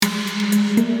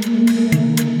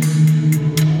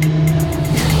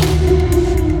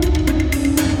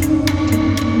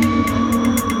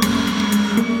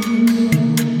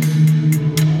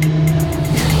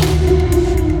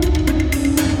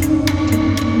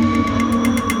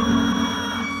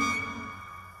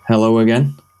Hello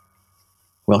again.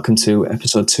 Welcome to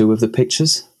episode 2 of The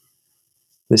Pictures.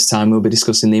 This time we'll be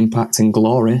discussing the impact and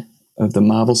glory of the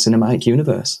Marvel Cinematic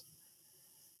Universe,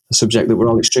 a subject that we're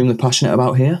all extremely passionate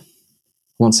about here.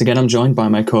 Once again, I'm joined by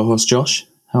my co-host Josh.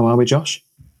 How are we, Josh?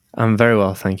 I'm very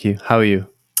well, thank you. How are you?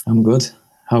 I'm good.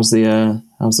 How's the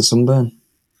sunburn?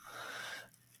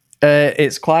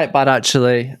 It's quite bad,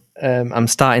 actually. I'm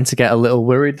starting to get a little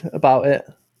worried about it.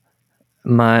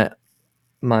 My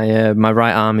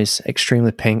right arm is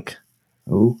extremely pink.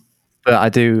 Oh, but I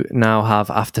do now have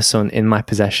After Sun in my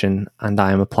possession, and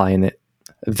I am applying it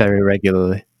very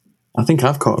regularly. I think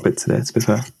I've caught a bit today, to be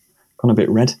fair. Gone a bit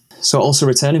red. So also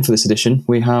returning for this edition,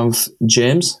 we have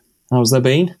James. How's there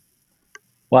been?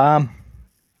 Warm.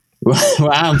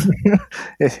 Wow.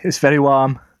 It's very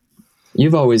warm.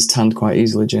 You've always tanned quite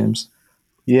easily, James.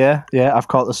 Yeah, I've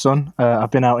caught the sun.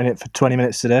 I've been out in it for 20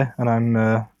 minutes today, and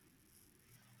I'm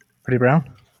pretty brown.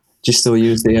 Do you still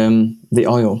use the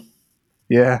oil?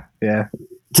 Yeah.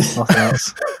 Nothing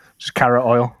else. Just carrot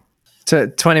oil. So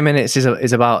 20 minutes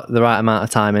is about the right amount of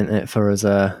time, isn't it, for us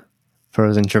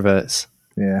introverts?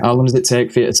 Yeah. How long does it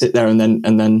take for you to sit there and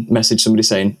then message somebody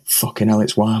saying, "Fucking hell,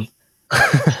 it's warm"?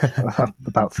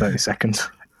 About 30 seconds.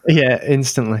 Yeah,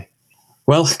 instantly.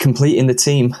 Well, completing the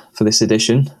team for this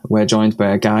edition, we're joined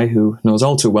by a guy who knows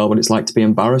all too well what it's like to be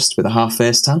embarrassed with a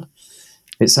half-face tan.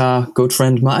 It's our good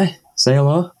friend Matty. Say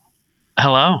hello.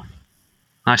 Hello.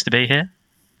 Nice to be here.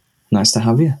 Nice to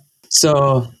have you.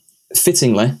 So,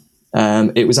 fittingly,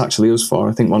 it was actually us four,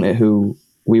 I think, wasn't it, who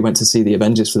we went to see the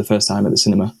Avengers for the first time at the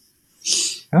cinema.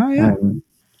 Oh, yeah.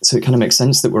 So it kind of makes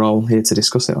sense that we're all here to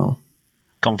discuss it all.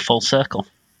 Gone full circle.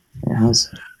 It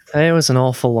has. It was an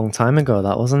awful long time ago,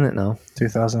 that wasn't it now?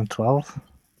 2012.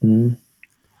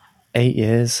 8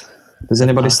 years. Does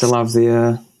anybody still have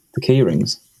the key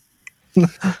rings?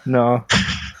 No.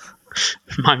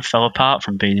 Mine fell apart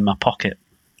from being in my pocket.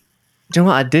 Do you know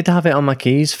what? I did have it on my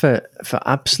keys for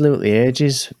absolutely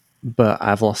ages, but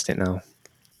I've lost it now.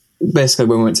 Basically,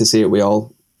 when we went to see it, we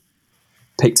all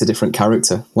picked a different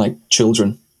character, like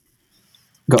children.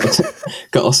 Got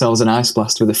ourselves an ice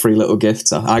blast with a free little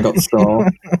gift. I got Thor.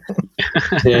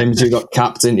 James, you got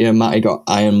Captain. Yeah, Matty got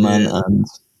Iron Man, and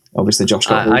obviously Josh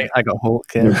got Hulk. I got Hulk.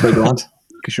 Yeah. You're a big lad.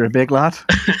 Because you're a big lad.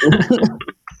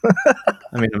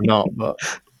 I mean, I'm not, but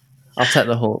I'll take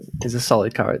the Hulk. He's a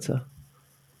solid character.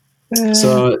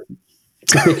 So,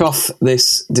 to kick off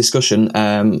this discussion,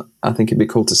 I think it'd be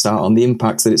cool to start on the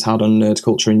impact that it's had on nerd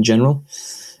culture in general.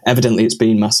 Evidently, it's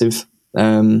been massive.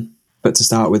 But to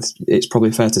start with, it's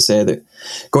probably fair to say that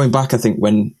going back, I think,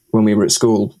 when we were at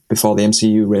school, before the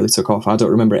MCU really took off, I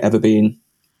don't remember it ever being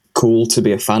cool to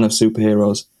be a fan of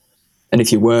superheroes. And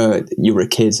if you were a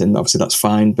kid, and obviously that's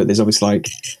fine, but there's obviously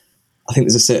I think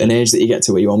there's a certain age that you get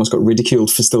to where you almost got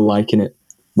ridiculed for still liking it,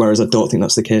 whereas I don't think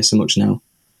that's the case so much now.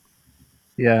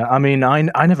 Yeah, I mean, I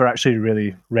never actually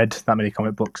really read that many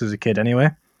comic books as a kid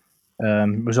anyway.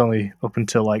 It was only up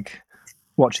until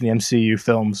watching the MCU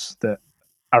films that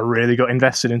I really got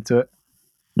invested into it.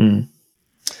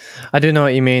 I do know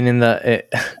what you mean in that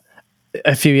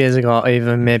a few years ago, or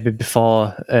even maybe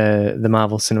before the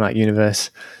Marvel Cinematic Universe,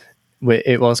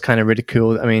 it was kind of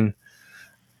ridiculed. I mean,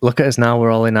 look at us now.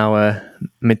 We're all in our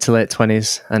mid to late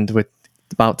 20s, and we're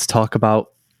about to talk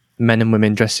about men and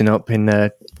women dressing up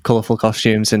in colourful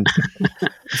costumes and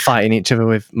fighting each other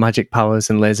with magic powers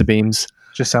and laser beams.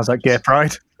 Just sounds like gay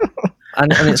pride.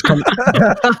 And it's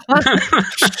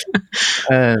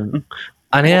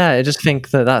and yeah, I just think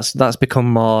that's become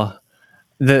more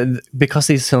because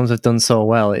these films have done so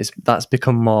well. That's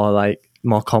become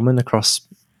more common across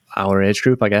our age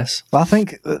group, I guess. Well, I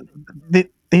think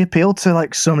they appeal to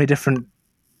so many different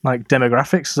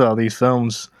demographics. So these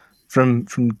films, from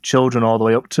children all the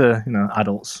way up to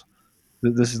adults.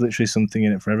 This is literally something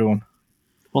in it for everyone.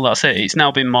 Well, that's it. It's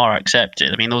now been more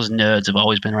accepted. I mean, those nerds have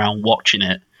always been around watching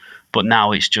it, but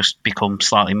now it's just become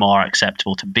slightly more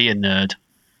acceptable to be a nerd.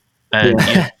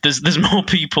 There's more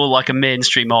people, like a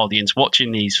mainstream audience,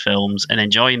 watching these films and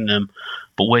enjoying them,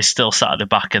 but we're still sat at the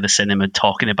back of the cinema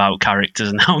talking about characters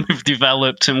and how they've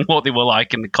developed and what they were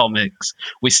like in the comics.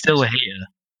 We're still here.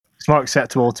 It's more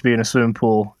acceptable to be in a swimming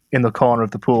pool in the corner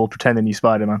of the pool pretending you're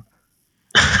Spider-Man.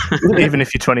 Even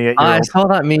if you're 28 years old. I saw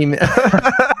that meme.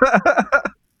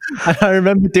 I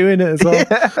remember doing it as well.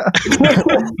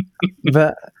 Yeah.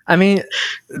 But I mean,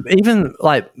 even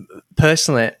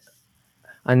personally,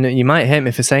 and you might hate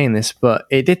me for saying this, but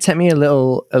it did take me a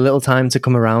little time to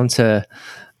come around to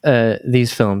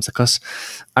these films, because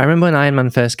I remember when Iron Man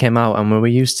first came out, and we were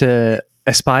used to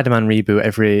a Spider-Man reboot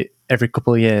every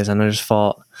couple of years, and I just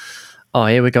thought, oh,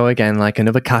 here we go again, like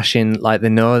another cash in. Like they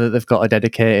know that they've got a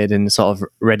dedicated and sort of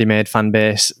ready-made fan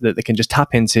base that they can just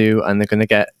tap into, and they're going to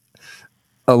get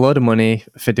a load of money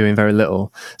for doing very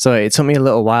little. So it took me a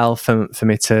little while for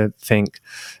me to think,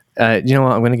 you know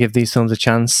what, I'm going to give these films a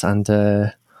chance, and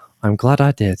I'm glad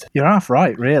I did. You're half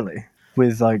right, really.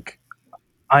 With like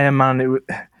Iron Man,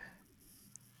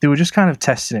 they were just kind of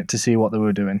testing it to see what they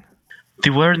were doing. They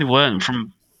were and they weren't.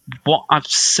 From what I've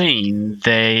seen,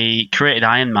 they created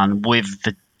Iron Man with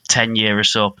the 10-year or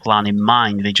so plan in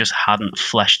mind. They just hadn't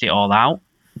fleshed it all out.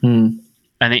 Mm.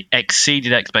 And it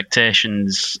exceeded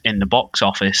expectations in the box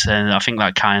office. And I think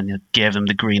that kind of gave them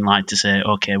the green light to say,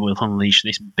 okay, we'll unleash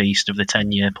this beast of the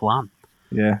 10-year plan.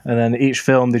 Yeah, and then each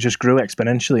film, they just grew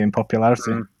exponentially in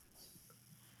popularity.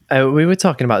 We were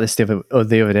talking about this the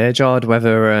other day, Jord,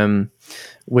 whether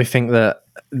we think that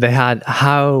they had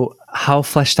how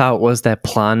fleshed out was their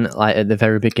plan, like at the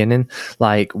very beginning.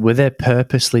 Like, were they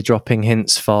purposely dropping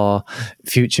hints for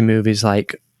future movies,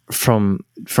 like from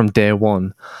day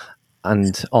one,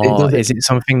 or is it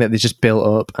something that they just built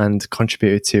up and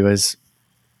contributed to as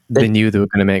they knew they were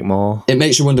going to make more? It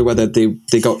makes you wonder whether they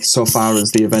got so far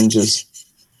as the Avengers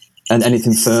and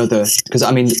anything further, because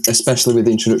I mean, especially with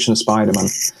the introduction of Spider-Man,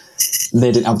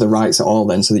 they didn't have the rights at all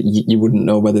then, so that you wouldn't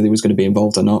know whether they was going to be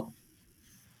involved or not.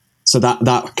 So that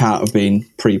can't have been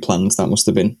pre-planned. That must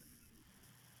have been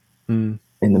in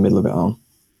the middle of it all.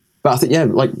 But I think, yeah,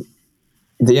 like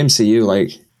the MCU,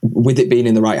 like with it being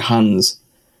in the right hands,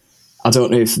 I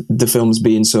don't know if the films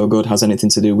being so good has anything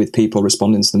to do with people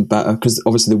responding to them better, because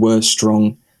obviously there were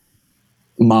strong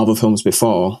Marvel films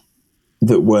before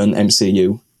that weren't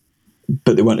MCU,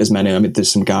 but there weren't as many. I mean,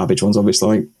 there's some garbage ones,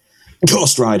 obviously, like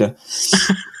Ghost Rider.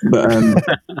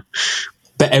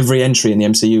 But every entry in the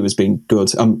MCU has been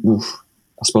good.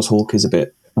 I suppose Hulk is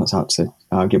that's actually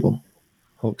arguable.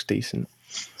 Hulk's decent.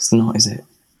 It's not, is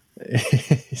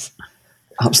it?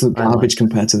 Absolute garbage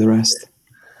compared to the rest.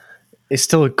 It's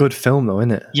still a good film, though,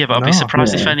 isn't it? Yeah, but I'd be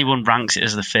surprised if anyone ranks it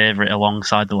as the favourite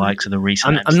alongside the likes of the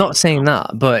recent. I'm not saying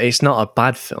that, but it's not a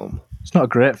bad film. It's not a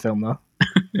great film, though.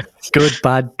 Good,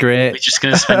 bad, great. We're just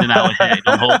going to spend an hour hating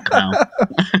on Hulk now.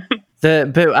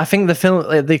 But I think the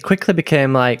film, they quickly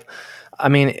became like, I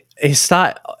mean,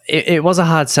 it was a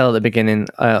hard sell at the beginning.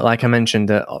 Like I mentioned,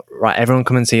 right, everyone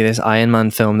come and see this Iron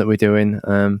Man film that we're doing.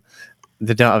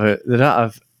 They don't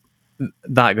have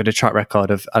that good a track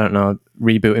record of, I don't know,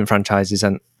 rebooting franchises,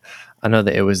 and I know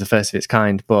that it was the first of its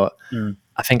kind, but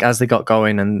I think as they got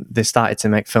going and they started to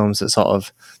make films that sort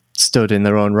of stood in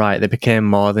their own right, they became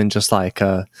more than just like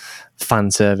a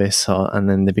fan service, and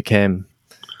then they became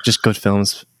just good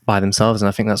films by themselves, and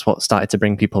I think that's what started to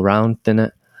bring people around, didn't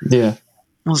it? Yeah.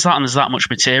 Well, there's that much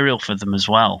material for them as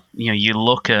well. You know, you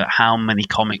look at how many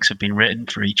comics have been written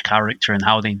for each character and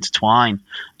how they intertwine,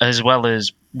 as well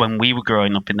as when we were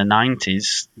growing up in the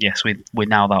 90s. Yes, we're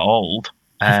now that old.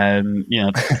 You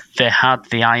know, they had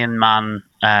the Iron Man,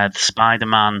 the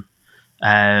Spider-Man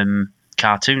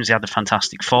cartoons. They had the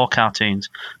Fantastic Four cartoons,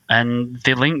 and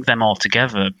they linked them all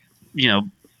together. You know,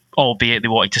 albeit they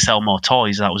wanted to sell more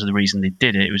toys. That was the reason they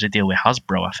did it. It was a deal with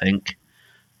Hasbro, I think.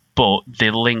 But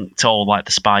they linked all, like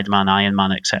the Spider-Man, Iron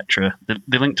Man, etc.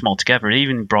 They linked them all together. It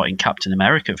even brought in Captain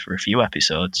America for a few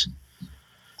episodes.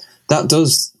 That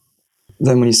does,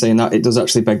 then when you're saying that, it does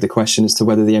actually beg the question as to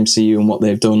whether the MCU and what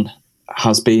they've done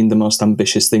has been the most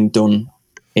ambitious thing done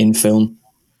in film.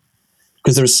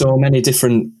 Because there are so many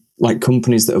different like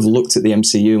companies that have looked at the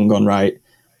MCU and gone, right,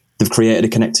 they've created a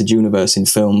connected universe in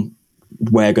film.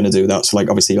 We're going to do that. So like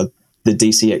obviously the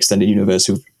DC extended universe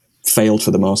who've failed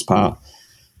for the most part.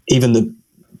 Even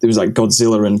there was like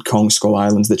Godzilla and Kong Skull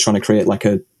Island. They're trying to create like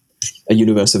a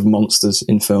universe of monsters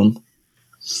in film.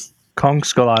 Kong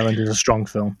Skull Island is a strong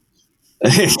film.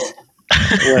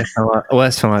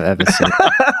 Worst film I've ever seen.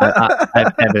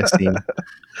 I've ever seen.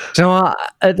 Do you know what?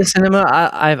 At the cinema,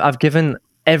 I've given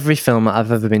every film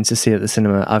I've ever been to see at the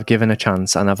cinema, I've given a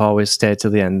chance, and I've always stayed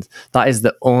till the end. That is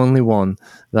the only one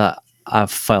that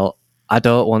I've felt I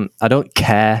don't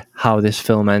care how this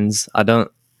film ends.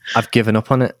 I've given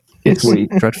up on it. It's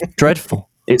dreadful.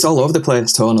 It's all over the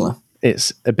place tonally.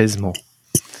 It's abysmal.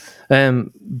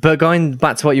 But going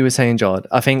back to what you were saying, Jord,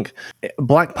 I think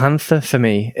Black Panther for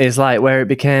me is like where it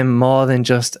became more than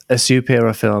just a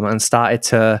superhero film and started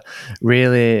to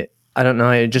really, I don't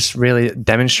know, it just really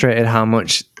demonstrated how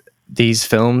much these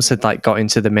films had like got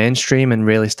into the mainstream and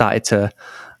really started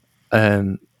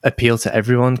to appeal to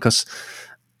everyone, because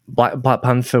Black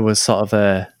Panther was sort of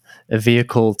a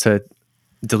vehicle to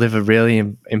deliver really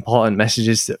important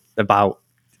messages about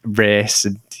race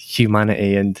and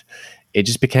humanity, and it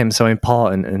just became so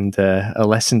important and a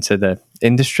lesson to the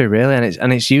industry, really.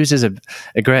 And it's used as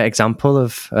a great example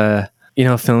of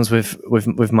films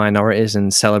with minorities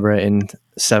and celebrating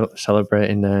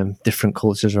different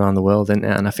cultures around the world, isn't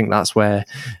it? And I think that's where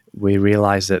we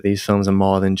realise that these films are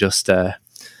more than just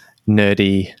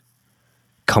nerdy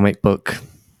comic book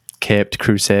caped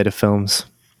crusader films.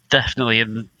 Definitely,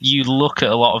 and you look at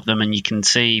a lot of them and you can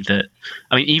see that,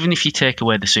 I mean, even if you take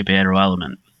away the superhero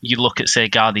element, you look at, say,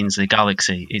 Guardians of the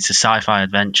Galaxy, it's a sci-fi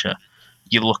adventure.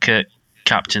 You look at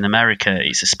Captain America,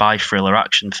 it's a spy thriller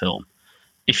action film.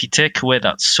 If you take away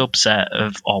that subset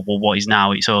of, what is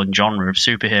now its own genre of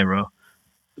superhero,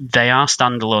 they are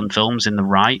standalone films in the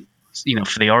right,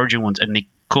 for the origin ones, and they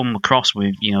come across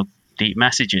with, deep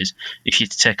messages. If you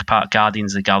take apart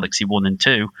Guardians of the Galaxy 1 and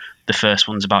 2, the first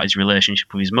one's about his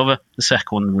relationship with his mother, the second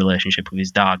one, the relationship with his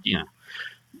dad.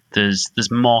 There's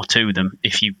more to them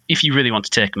if you really want to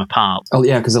take them apart. Oh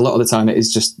yeah, because a lot of the time it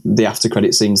is just the after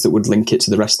credit scenes that would link it to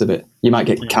the rest of it. You might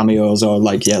get cameos or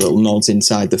little nods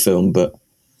inside the film, but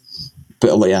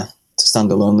yeah, to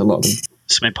stand alone, a lot of them.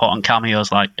 Some important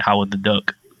cameos like Howard the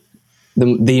Duck.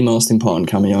 The most important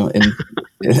cameo in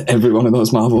every one of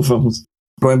those Marvel films.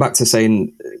 Going back to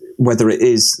saying whether it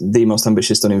is the most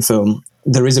ambitious done in film,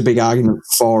 there is a big argument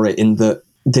for it in that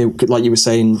they, like you were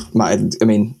saying, Matt, I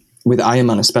mean, with Iron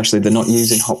Man especially, they're not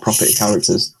using hot property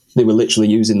characters. They were literally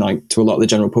using, to a lot of the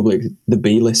general public, the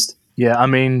B-list. Yeah, I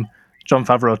mean, Jon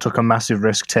Favreau took a massive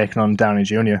risk taking on Downey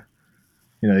Jr.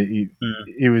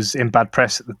 He was in bad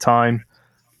press at the time,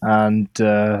 and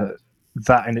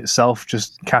that in itself,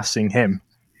 just casting him,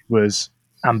 was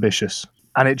ambitious.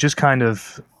 And it just kind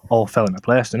of all fell into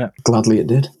place, didn't it? Gladly it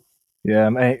did. Yeah, I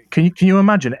mean, can you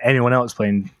imagine anyone else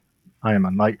playing Iron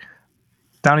Man? Like,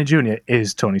 Downey Jr.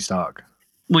 is Tony Stark.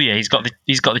 Well, yeah, he's got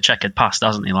the checkered past,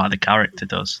 hasn't he? Like the character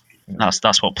does. Yeah.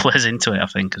 That's what plays into it, I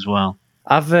think, as well.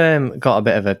 I've got a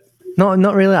bit of a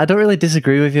not really. I don't really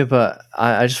disagree with you, but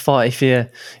I just thought if you're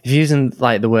using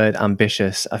the word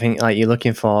ambitious, I think you're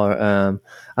looking for I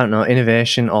don't know,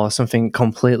 innovation or something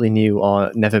completely new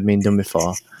or never been done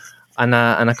before. And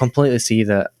I completely see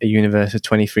that a universe of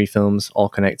 23 films all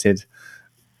connected,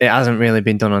 it hasn't really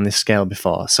been done on this scale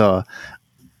before. So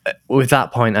with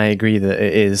that point, I agree that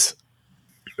it is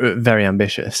very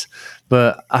ambitious.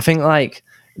 But I think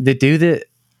they do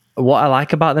what I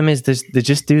like about them is they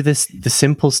just do the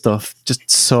simple stuff just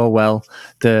so well.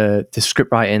 The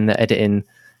script writing, the editing,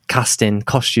 casting,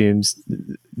 costumes,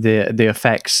 the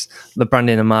effects, the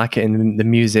branding and marketing, the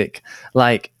music.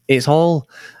 It's all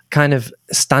kind of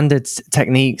standard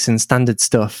techniques and standard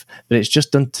stuff, but it's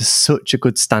just done to such a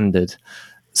good standard.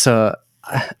 So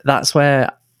that's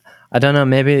where, I don't know,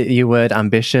 maybe your word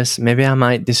ambitious, maybe I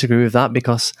might disagree with that,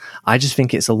 because I just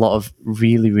think it's a lot of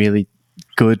really, really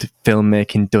good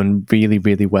filmmaking done really,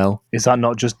 really well. Is that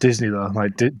not just Disney though?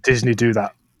 Disney do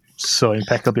that so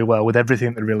impeccably well with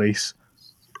everything they release.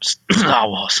 Star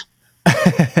Wars.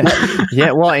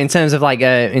 Yeah, well, in terms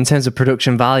of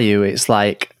production value, it's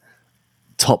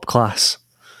top class.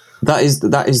 That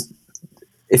is.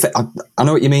 I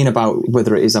know what you mean about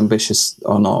whether it is ambitious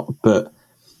or not, but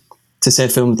to say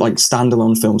films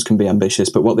standalone films can be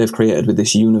ambitious, but what they've created with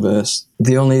this universe,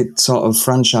 the only sort of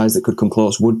franchise that could come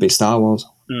close would be Star Wars.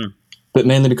 But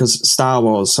mainly because Star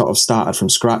Wars sort of started from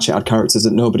scratch. It had characters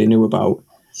that nobody knew about,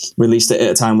 released it at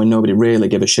a time when nobody really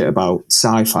gave a shit about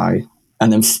sci-fi,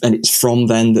 and it's from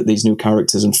then that these new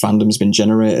characters and fandom's been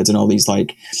generated and all these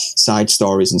side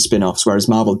stories and spin-offs, whereas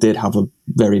Marvel did have a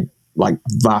very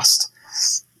vast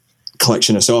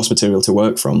collection of source material to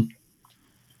work from.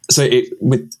 So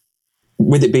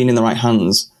with it being in the right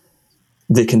hands,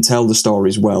 they can tell the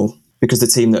stories well, because the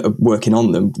team that are working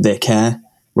on them, they care.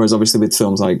 Whereas obviously with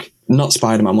films not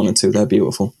Spider-Man 1 and 2, they're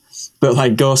beautiful,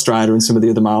 but Ghost Rider and some of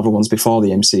the other Marvel ones before the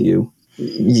MCU,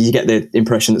 you get the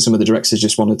impression that some of the directors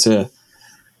just wanted to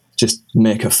just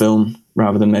make a film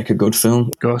rather than make a good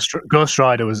film. Ghost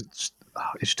Rider it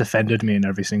just offended me in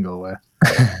every single way.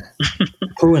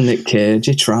 Poor Nick Cage,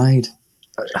 he tried.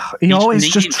 He always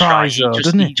just tries, though,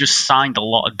 doesn't he? He just signed a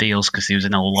lot of deals because he was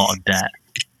in a lot of debt.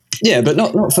 Yeah, but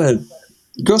not for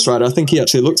Ghost Rider. I think he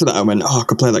actually looked at that and went, I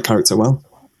could play that character well.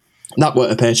 That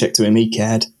weren't a paycheck to him, he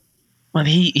cared. Well,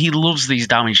 he loves these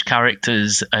damaged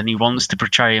characters and he wants to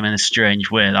portray him in a strange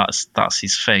way. That's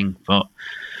his thing. But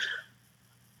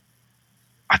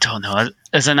I don't know.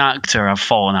 As an actor, I've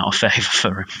fallen out of favour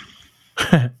for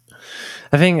him.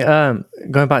 I think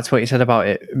going back to what you said about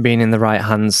it being in the right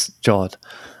hands, Jord,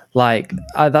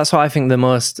 that's what I think the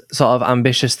most sort of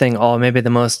ambitious thing, or maybe the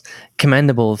most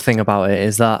commendable thing about it,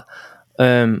 is that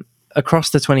across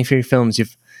the 23 films,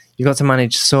 you've got to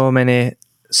manage so many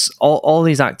all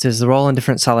these actors, they're all on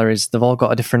different salaries. They've all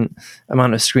got a different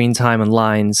amount of screen time and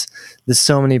lines. There's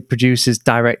so many producers,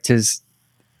 directors,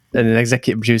 and an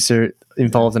executive producer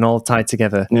involved and all tied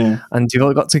together. Yeah. And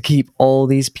you've got to keep all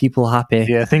these people happy.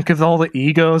 Yeah, think of all the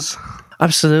egos.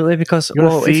 Absolutely, because You're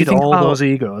going to if you feed think all about, those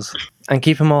egos. and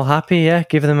keep them all happy, yeah,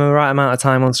 give them the right amount of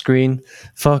time on screen,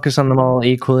 focus on them all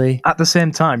equally. At the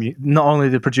same time, not only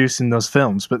they're producing those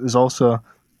films, but there's also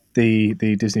the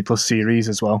Disney Plus series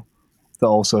as well that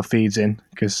also feeds in,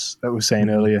 because I was saying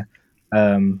earlier,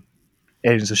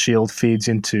 Agents of S.H.I.E.L.D. feeds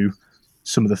into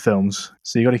some of the films.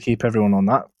 So you got to keep everyone on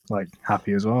that like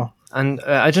happy as well. And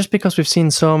just because we've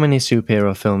seen so many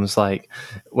superhero films, like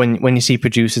when you see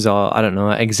producers or, I don't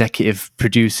know, executive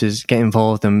producers get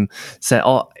involved and say,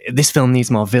 oh, this film needs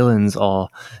more villains, or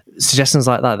suggestions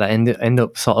like that end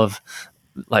up sort of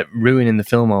like ruining the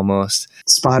film almost.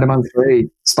 Spider-Man 3.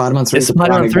 Spider-Man 3 It's is a prime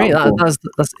Spider-Man 3. example.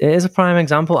 It is a prime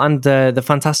example. And the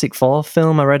Fantastic Four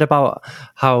film, I read about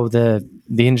how the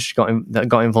industry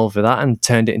got involved with that and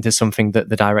turned it into something that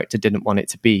the director didn't want it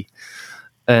to be.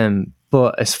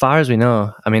 But as far as we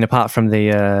know, I mean, apart from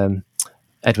the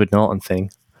Edward Norton thing,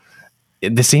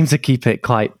 they seem to keep it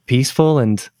quite peaceful,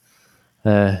 and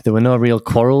there were no real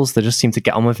quarrels. They just seemed to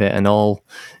get on with it and all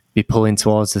be pulling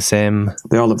towards the same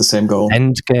They all have the same goal.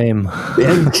 end game. The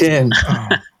end game.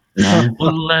 No.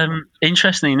 Well,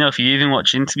 interestingly enough, you even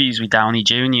watch interviews with Downey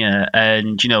Jr.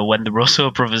 and, when the Russo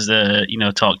brothers are,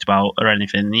 talked about or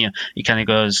anything, he kind of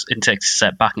goes and takes a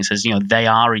step back and says, they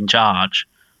are in charge.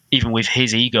 Even with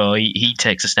his ego, he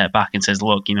takes a step back and says,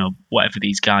 look, whatever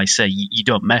these guys say, you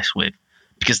don't mess with,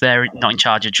 because they're not in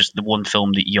charge of just the one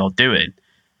film that you're doing.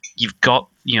 You've got,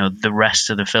 the rest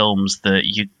of the films that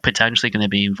you're potentially going to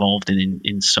be involved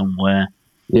in some way.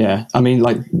 Yeah, I mean,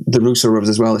 like the Russo brothers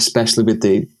as well, especially with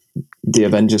the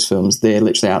Avengers films, they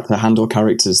literally had to handle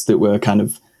characters that were kind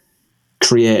of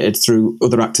created through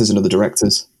other actors and other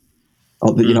directors.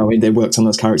 Or, they worked on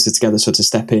those characters together, so to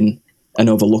step in and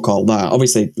overlook all that.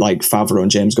 Obviously, like Favreau and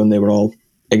James Gunn, they were all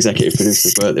executive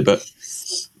producers, weren't they? But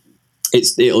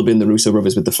it'll be in the Russo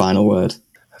brothers with the final word.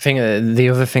 I think the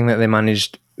other thing that they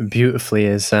managed beautifully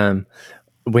is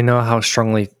we know how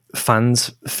strongly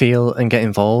fans feel and get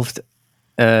involved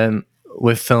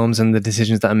with films and the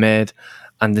decisions that are made,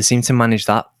 and they seem to manage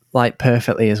that like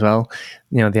perfectly as well.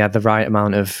 They had the right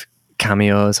amount of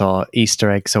cameos or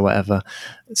Easter eggs or whatever,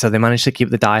 so they managed to keep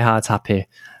the diehards happy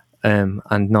and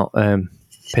not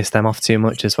piss them off too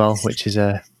much as well, which is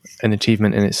an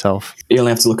achievement in itself. You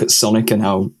only have to look at Sonic and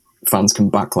how fans can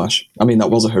backlash. I mean,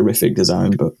 that was a horrific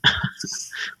design, but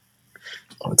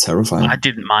terrifying. I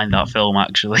didn't mind that film,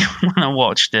 actually, when I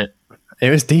watched it.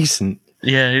 It was decent.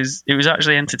 Yeah, it was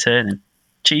actually entertaining.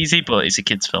 Cheesy, but it's a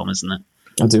kid's film, isn't it?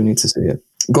 I do need to see it.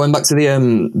 Going back to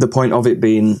the point of it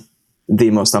being the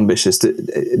most ambitious,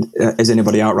 is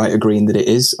anybody outright agreeing that it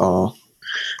is, or...?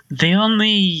 The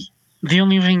only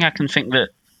thing I can think that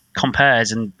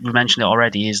compares, and we mentioned it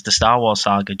already, is the Star Wars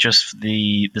saga, just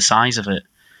the size of it.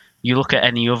 You look at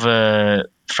any other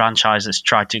franchise that's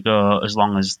tried to go as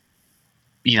long as,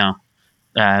 the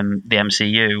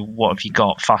MCU, what have you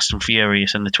got? Fast and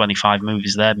Furious and the 25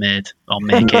 movies they're made or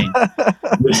making.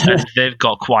 And they've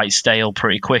got quite stale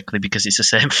pretty quickly because it's the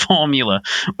same formula,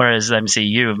 whereas the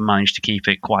MCU have managed to keep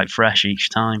it quite fresh each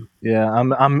time. Yeah,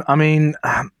 I mean,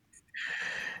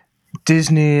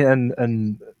 Disney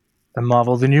and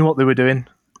Marvel, they knew what they were doing.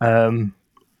 I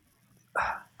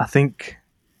think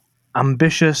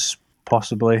ambitious,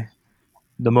 possibly.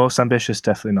 The most ambitious,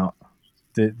 definitely not.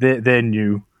 They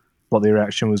knew what the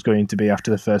reaction was going to be after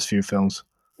the first few films.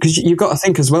 Because you've got to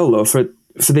think as well, though, for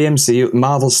the MCU,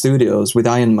 Marvel Studios with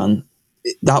Iron Man,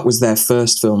 that was their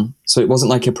first film. So it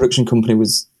wasn't like a production company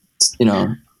was,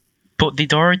 But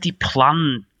they'd already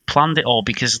planned it all,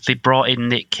 because they brought in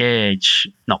Nick Cage,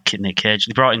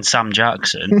 they brought in Sam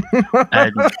Jackson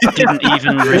and didn't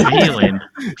even reveal him.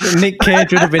 Nick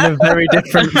Cage would have been a very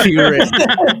different Fury.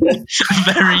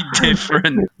 Very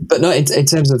different. But no, in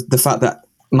terms of the fact that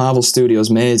Marvel Studios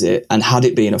made it, and had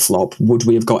it been a flop, would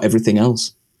we have got everything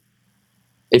else?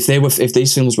 If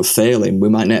these films were failing, we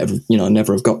might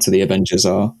never have got to the Avengers,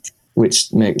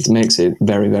 which makes it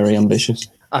very, very ambitious.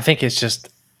 I think it's just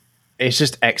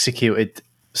executed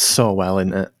so well,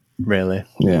 isn't it? Really,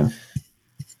 yeah.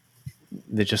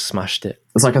 They just smashed it.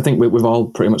 It's like, I think we've all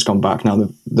pretty much gone back now.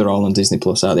 They're all on Disney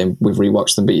Plus, aren't they? We've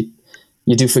rewatched them, but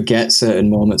you do forget certain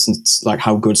moments and like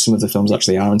how good some of the films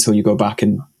actually are until you go back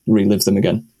and relive them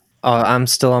again. Oh, I'm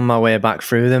still on my way back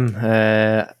through them.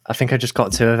 I think I just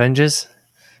got to Avengers.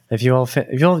 Have you all?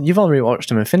 You've all rewatched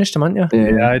them and finished them, haven't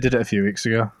you? Yeah, I did it a few weeks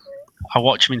ago. I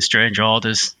watch them in strange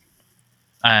orders.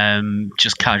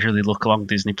 just casually look along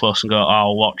Disney Plus and go, oh,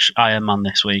 I'll watch Iron Man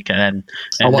this week, and then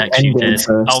I'll in the watch next few Endgame days,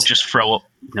 first. I'll just throw up,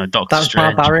 Doctor That's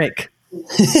Strange. barbaric.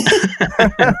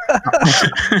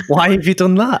 Why have you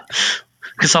done that?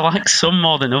 Because I like some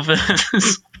more than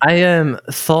others. I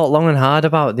thought long and hard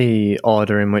about the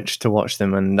order in which to watch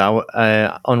them, and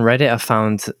on Reddit I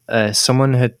found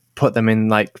someone had put them in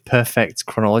like perfect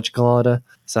chronological order.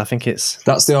 So I think it's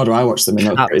That's the order I watched them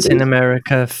in. Captain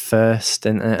America first,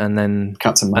 and then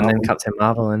Captain Marvel. and then Captain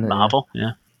Marvel, isn't it? Marvel,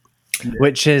 yeah.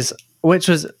 Which was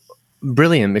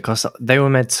brilliant because they were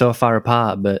made so far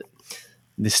apart, but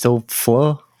they still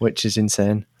flow, which is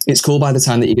insane. It's cool by the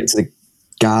time that you get to the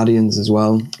Guardians as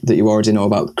well, that you already know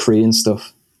about Kree and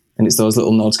stuff. And it's those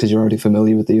little nods because you're already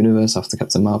familiar with the universe after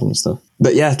Captain Marvel and stuff.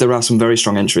 But yeah, there are some very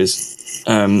strong entries.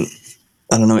 I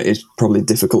don't know, it's probably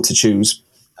difficult to choose.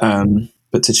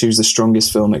 But to choose the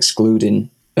strongest film excluding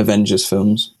Avengers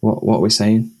films, what are we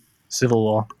saying? Civil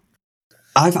War.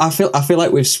 I feel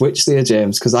like we've switched here,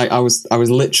 James, because I was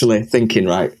literally thinking,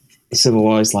 right, Civil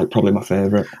War is like probably my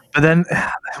favourite. But then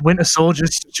Winter Soldier.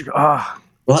 Well,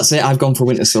 that's it. I've gone for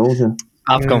Winter Soldier.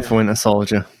 I've gone for Winter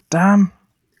Soldier. Damn.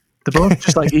 They're both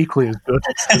just like equally as good.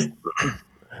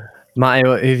 Matty,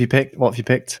 who have you picked? What have you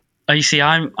picked? You see,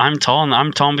 I'm torn.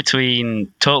 I'm torn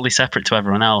between totally separate to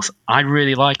everyone else. I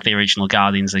really like the original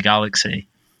Guardians of the Galaxy,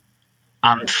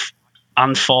 and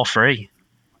 4-3,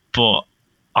 but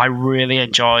I really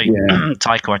enjoy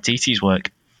Taika Waititi's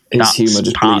work. His humour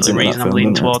just part of bleeds the into that reason I'm film,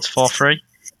 leaning doesn't it? towards 4-3.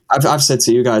 I've said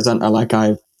to you guys, I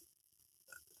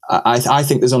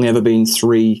think there's only ever been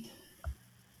 3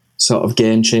 sort of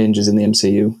game changers in the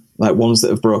MCU, like ones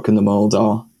that have broken the mold,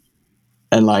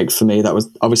 and like for me that was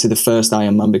obviously the first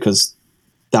Iron Man because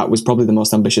that was probably the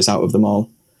most ambitious out of them all,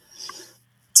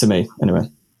 to me anyway.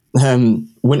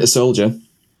 Winter Soldier,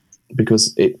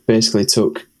 because it basically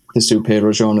took the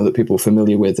superhero genre that people were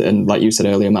familiar with, and like you said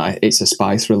earlier, Matt, it's a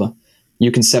spy thriller.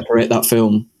 You can separate that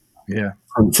film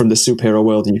from the superhero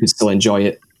world and you can still enjoy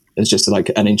it as just like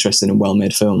an interesting and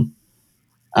well-made film.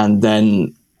 And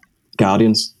then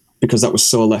Guardians, because that was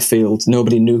so left field.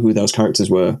 Nobody knew who those characters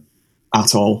were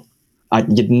at all.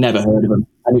 You'd never heard of them.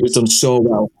 And it was done so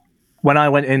well. When I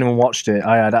went in and watched it,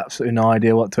 I had absolutely no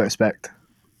idea what to expect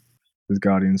with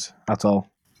Guardians at all.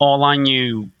 All I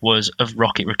knew was of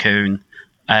Rocket Raccoon,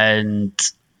 and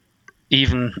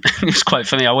even it's quite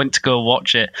funny. I went to go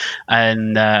watch it,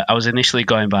 and I was initially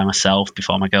going by myself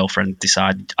before my girlfriend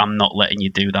decided, I'm not letting you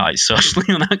do that. It's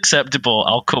socially unacceptable.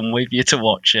 I'll come with you to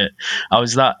watch it. I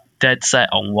was that dead set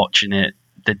on watching it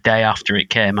the day after it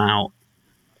came out,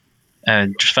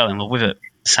 and just fell in love with it.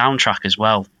 Soundtrack as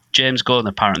well. James Gunn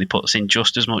apparently puts in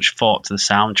just as much thought to the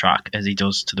soundtrack as he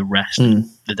does to the rest of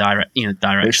the direction.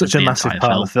 It's such a massive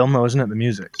part of the film, though, isn't it? The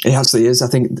music. It actually is. I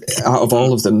think out of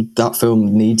all of them, that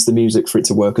film needs the music for it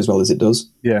to work as well as it does.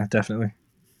 Yeah, definitely.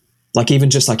 Like even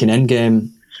just like in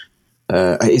Endgame,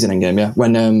 it is an Endgame, yeah.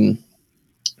 When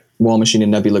War Machine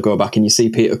and Nebula go back and you see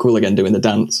Peter Quill again doing the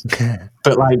dance,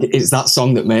 but like it's that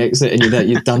song that makes it, and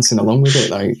you're dancing along with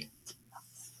it, like.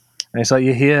 And it's like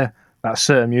you hear that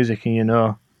certain music and you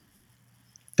know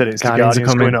that it's Guardians the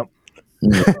Guardians going up.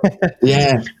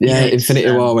 Yeah, Infinity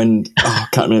War and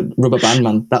can't remember, Rubber Band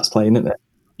Man, that's playing, isn't it?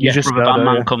 You just Rubber know, Band don't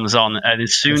Man you? comes on, and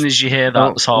as soon as you hear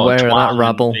that sort of where that twang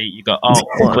rabble, beat, you go, what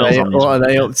Quill's on this are one.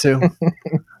 they up to?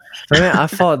 For me, I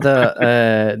thought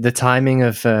the timing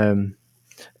of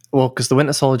because the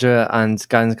Winter Soldier and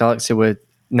Guardians of the Galaxy were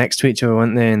next to each other,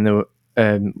 weren't they?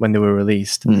 When they were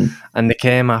released, and they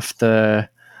came after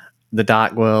The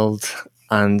Dark World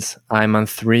and Iron Man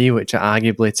 3, which are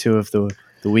arguably 2 of the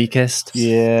weakest.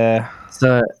 Yeah.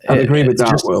 So I agree with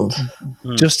Dark World.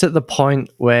 Just at the point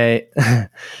where,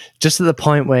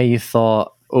 you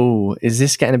thought, "Oh, is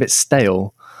this getting a bit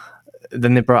stale?"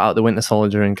 Then they brought out the Winter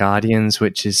Soldier and Guardians,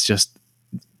 which is just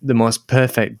the most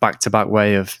perfect back-to-back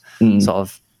way of sort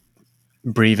of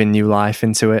breathing new life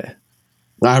into it.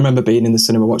 I remember being in the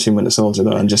cinema watching Winter Soldier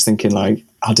though, and just thinking like,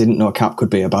 I didn't know Cap could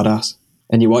be a badass.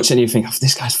 And you watch it and you think,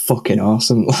 this guy's fucking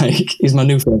awesome. Like, he's my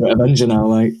new favourite Avenger now.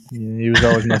 Like, Yeah, he was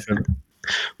always my favourite.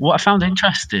 What I found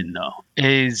interesting, though,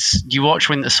 is you watch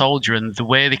Winter Soldier and the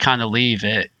way they kind of leave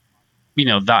it,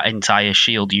 that entire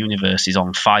S.H.I.E.L.D. universe is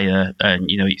on fire and,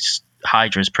 it's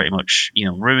Hydra's pretty much,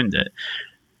 ruined it.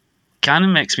 Kind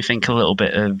of makes me think a little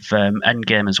bit of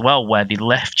Endgame as well, where they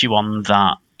left you on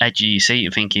that edge of your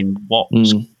seat thinking,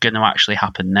 what's going to actually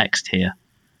happen next here?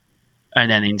 And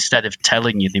then instead of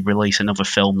telling you, they release another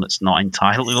film that's not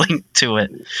entirely linked to it,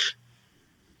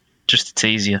 just to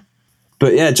tease you.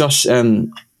 But yeah, Josh,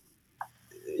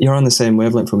 you're on the same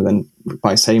wavelength from me then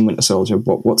by saying Winter Soldier.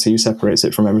 What to you separates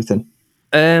it from everything?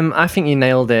 I think you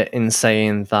nailed it in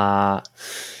saying that.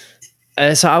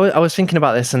 So I was thinking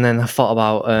about this, and then I thought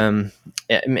about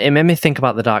it made me think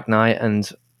about The Dark Knight, and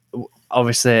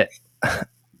obviously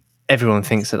everyone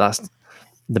thinks that that's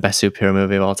the best superhero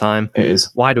movie of all time. It is.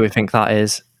 Why do we think that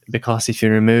is? Because if you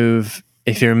remove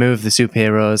the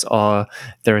superheroes or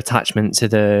their attachment to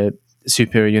the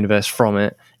superhero universe from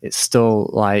it, it's still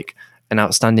like an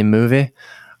outstanding movie.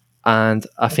 And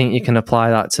I think you can apply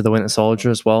that to The Winter Soldier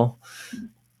as well.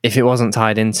 If it wasn't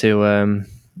tied into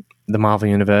the Marvel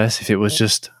universe, if it was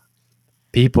just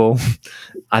people,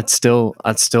 I'd still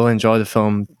enjoy the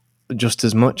film just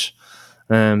as much.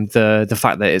 The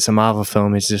fact that it's a Marvel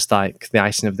film is just like the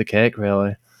icing of the cake,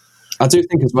 really. I do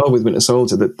think as well with Winter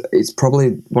Soldier that it's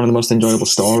probably one of the most enjoyable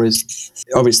stories.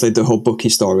 Obviously, the whole Bucky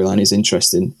storyline is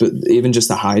interesting, but even just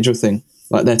the Hydra thing,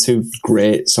 like they're two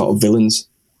great sort of villains.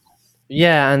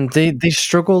 Yeah, and they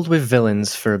struggled with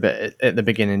villains for a bit at the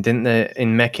beginning, didn't they?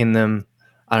 In making them,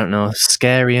 I don't know,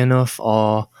 scary enough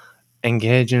or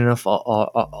engaging enough,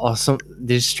 or some.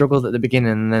 They struggled at the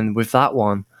beginning, and then with that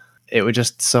one, it was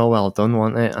just so well done,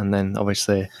 wasn't it? And then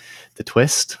obviously the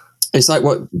twist. It's like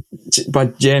what by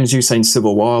James, you saying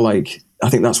Civil War. Like I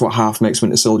think that's what half makes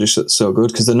Winter Soldier so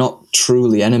good, because they're not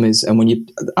truly enemies. And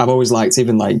I've always liked,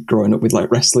 even like growing up with like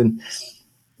wrestling,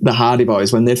 the Hardy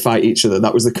Boys, when they'd fight each other,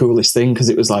 that was the coolest thing, because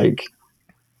it was like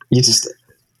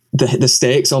the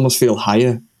stakes almost feel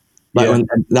higher. Like and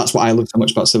that's what I love so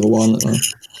much about Civil War.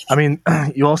 I mean,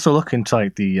 you also look into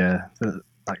like the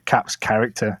like Cap's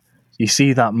character. You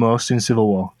see that most in Civil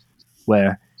War,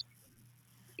 where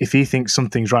if he thinks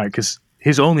something's right, because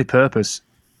his only purpose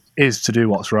is to do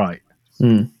what's right.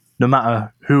 No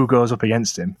matter who goes up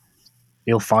against him,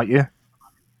 he'll fight you.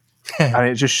 And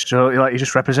it just shows, like, he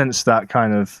just represents that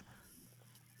kind of,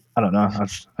 I don't know, I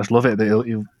just love it that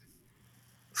he'll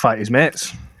fight his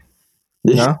mates.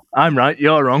 No, I'm right,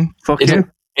 you're wrong. Fuck you.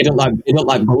 He don't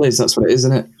like bullies. That's what it is,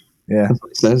 isn't it? Yeah, that's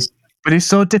what it says. But he's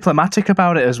so diplomatic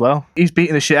about it as well. He's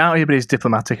beating the shit out of you, but he's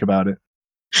diplomatic about it.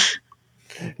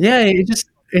 Yeah, it just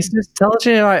tells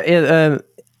you, like,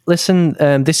 listen,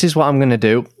 this is what I'm going to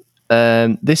do.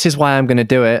 This is why I'm going to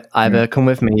do it. Either come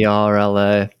with me or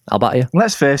I'll bat you.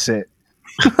 Let's face it,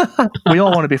 we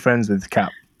all want to be friends with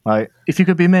Cap. Like, if you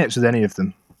could be mates with any of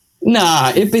them. Nah,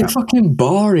 it'd be fucking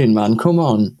boring, man. Come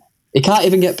on. He can't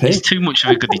even get picked. He's too much of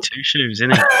a goody two-shoes,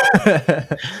 isn't he?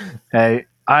 Hey,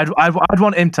 I'd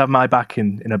want him to have my back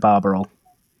in a barber roll.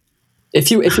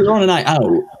 If you were on a night out,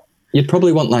 you'd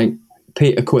probably want like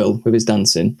Peter Quill with his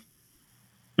dancing,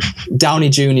 Downey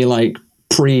Jr. like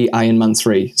pre-Iron Man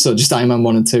 3, so just Iron Man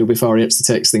 1 and 2 before he actually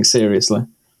takes things seriously.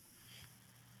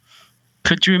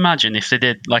 Could you imagine if they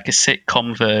did like a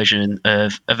sitcom version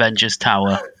of Avengers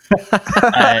Tower?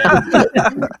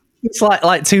 It's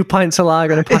like 2 pints of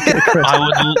lager and a packet of crisps.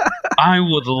 I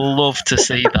would love to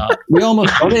see that. We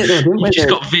almost got it though, didn't we? You just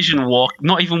got Vision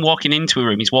not even walking into a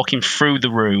room, he's walking through the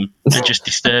room and just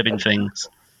disturbing things.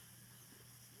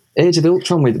 Age of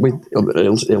Ultron with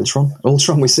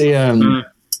Ultron. We see you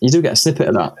do get a snippet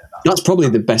of that. That's probably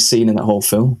the best scene in that whole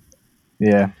film.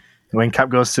 Yeah, when Cap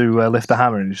goes to lift the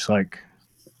hammer and just like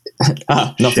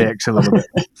shakes a little bit.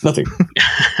 Nothing.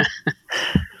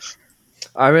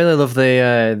 I really love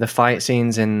the fight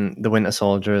scenes in The Winter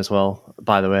Soldier as well.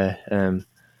 By the way,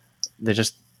 they're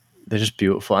just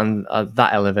beautiful, and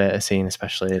that elevator scene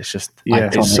especially. It's just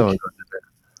it's so good.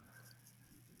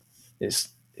 It's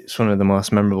one of the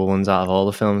most memorable ones out of all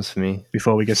the films for me.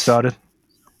 Before we get started,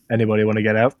 anybody want to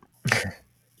get out?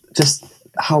 Just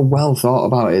how well thought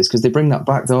about it is, because they bring that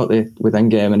back, don't they, with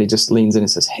Endgame, and he just leans in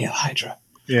and says, "Hail Hydra."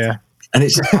 Yeah, and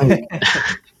it's just like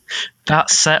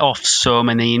that set off so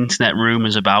many internet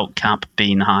rumors about Cap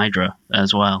being Hydra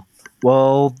as well.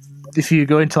 Well, if you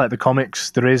go into like the comics,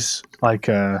 there is like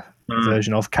a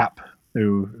version of Cap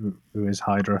who is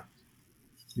Hydra.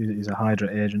 He's a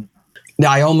Hydra agent. Yeah,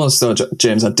 I almost thought,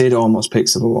 James, I did almost pick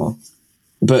Civil War,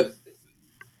 but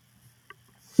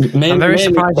I'm very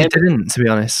surprised you didn't, to be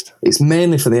honest. It's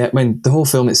mainly for the whole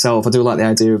film itself. I do like the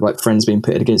idea of like friends being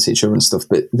pitted against each other and stuff,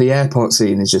 but the airport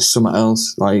scene is just something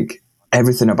else. Like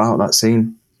everything about that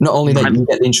scene. Not only that, you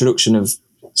get the introduction of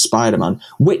Spider-Man,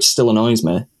 which still annoys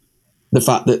me. The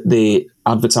fact that they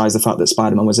advertised the fact that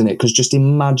Spider-Man was in it, because just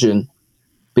imagine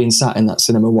being sat in that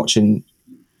cinema watching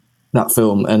that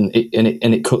film and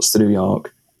it cuts to New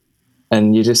York.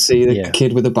 And you just see the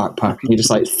kid with a backpack. And you're just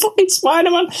like, fucking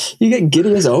Spider-Man. You get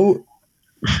giddy as old.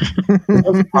 They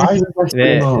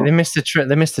missed the trick.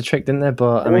 They missed the trick, didn't they?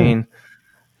 But I mean,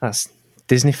 that's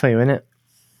Disney for you, isn't it?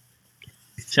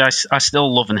 See, I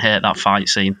still love and hate that fight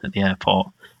scene at the airport.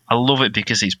 I love it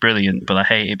because it's brilliant, but I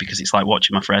hate it because it's like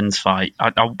watching my friends fight. I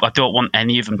don't want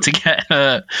any of them to get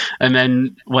hurt. And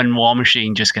then when War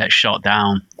Machine just gets shot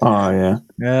down. Oh, yeah.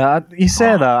 Yeah, you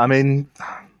say that. I mean,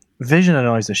 Vision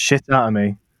annoys the shit out of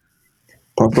me.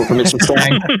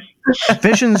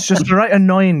 Vision's just a right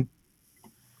annoying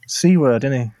C word,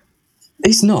 isn't he?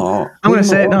 He's not. I'm going to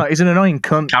say it now. He's an annoying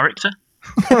cunt. Character?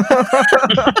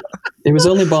 He was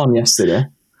only born yesterday.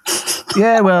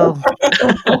 Yeah, well.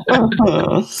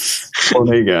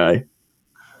 Funny guy.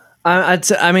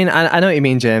 I mean, I know what you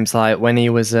mean, James. Like when he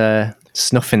was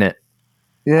snuffing it.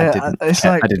 Yeah, it's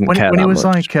like when he was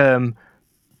much. like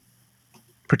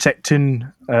protecting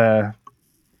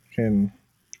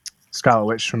Scarlet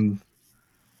Witch from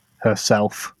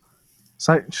herself. It's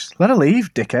like, just let her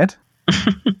leave, dickhead.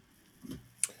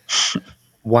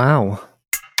 Wow.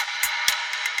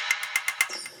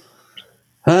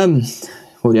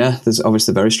 Well, yeah, there's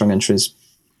obviously very strong entries.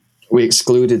 We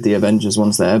excluded the Avengers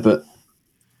ones there, but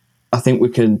I think we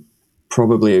can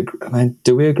probably agree. I mean,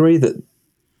 do we agree that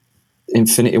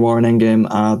Infinity War and Endgame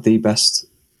are the best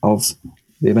of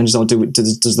the Avengers, or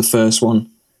does the first one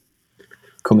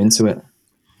come into it?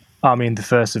 I mean, the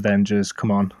first Avengers, come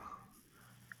on.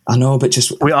 I know, but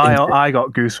just... I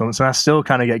got goosebumps, and I still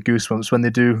kind of get goosebumps when they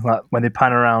do, like, when they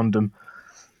pan around them.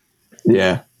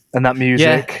 Yeah. And that music.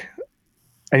 Yeah.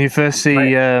 And you first see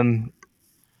Iron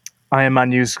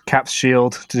Man use Cap's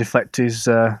shield to deflect his...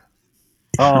 oh,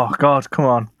 God, come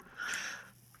on.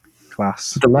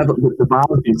 Class. The bar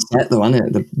has been set, though,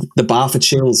 hasn't it? The bar for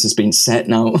chills has been set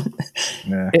now.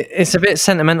 Yeah. It's a bit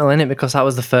sentimental, isn't it? Because that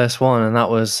was the first one, and that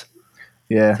was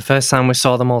the first time we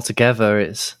saw them all together.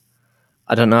 It's,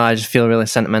 I don't know, I just feel really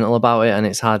sentimental about it, and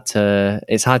it's hard to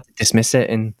dismiss it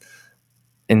in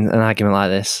an argument like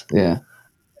this. Yeah,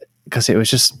 because it was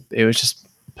just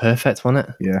perfect, wasn't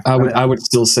it? Yeah, I would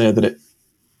still say that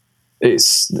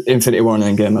it's Infinity War and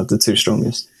Endgame are the two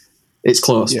strongest. It's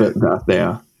close, but they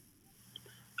are.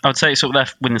 I would say it's up there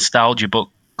with nostalgia, but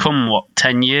come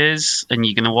 10 years and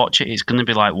you're going to watch it, it's going to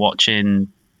be like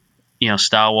watching,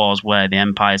 Star Wars where the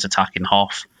Empire's attacking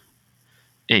Hoth.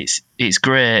 It's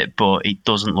great, but it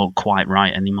doesn't look quite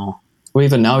right anymore. Well,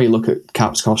 even now you look at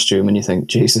Cap's costume and you think,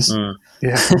 Jesus.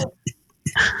 Yeah.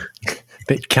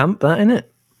 Bit camp, that, innit?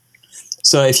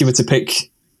 So if you were to pick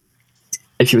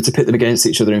them against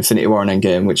each other, Infinity War and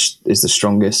Endgame, which is the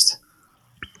strongest?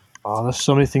 Oh, there's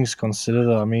so many things to consider,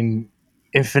 though. I mean,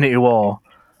 Infinity War,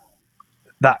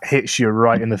 that hits you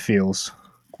right in the feels.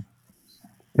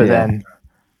 But then,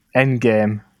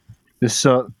 Endgame,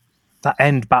 that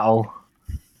end battle,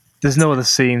 there's no other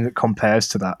scene that compares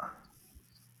to that.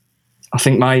 I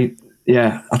think my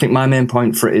main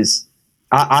point for it is,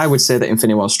 I would say that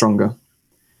Infinity War is stronger.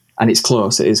 And it's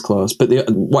close, it is close. But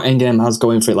what Endgame has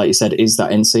going for it, like you said, is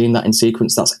that end scene, that end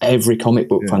sequence. That's every comic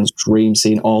book fan's dream,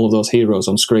 seeing all of those heroes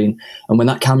on screen. And when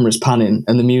that camera's panning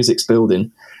and the music's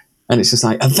building, and it's just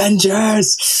like,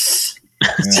 Avengers!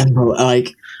 And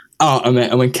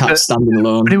when Cap's standing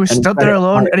alone. But he was stood there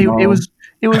alone, and he was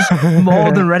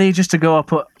more than ready just to go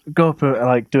up and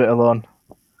like do it alone.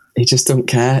 He just don't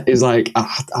care. He's like,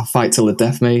 I'll fight till the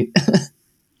death, mate.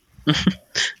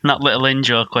 That little in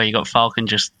joke where you got Falcon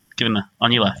just giving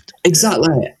on your left.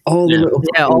 Exactly.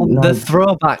 The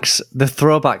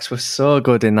throwbacks were so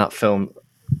good in that film.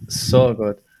 So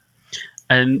good.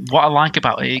 And what I like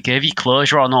about it gave you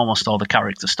closure on almost all the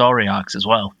character story arcs as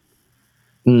well.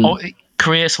 It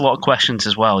creates a lot of questions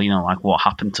as well, like what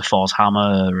happened to Thor's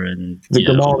hammer and... The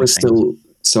Gamora is still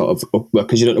sort of up,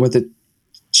 because you don't know whether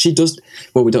she does...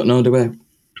 Well, we don't know, do we?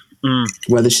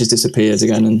 Whether she's disappeared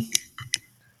again and...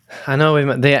 I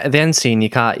know the end scene, you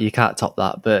can't top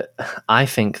that, but I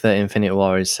think that Infinity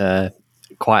War is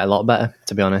quite a lot better,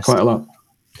 to be honest. Quite a lot.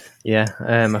 Yeah,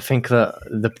 I think that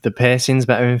the pacing's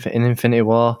better in Infinity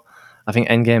War. I think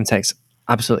Endgame takes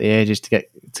absolutely ages to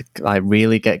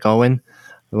really get going,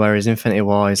 whereas Infinity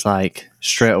War is like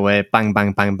straight away, bang,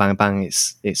 bang, bang, bang, bang.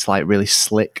 It's like really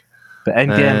slick. But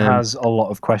Endgame has a lot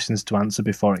of questions to answer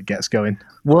before it gets going.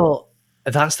 Well,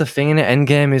 that's the thing in it.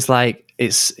 Endgame is like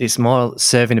it's more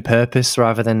serving a purpose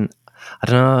rather than, I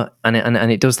don't know,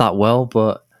 and it does that well,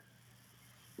 but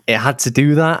it had to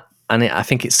do that, and I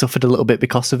think it suffered a little bit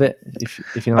because of it.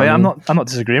 If you know, I'm not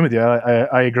disagreeing with you.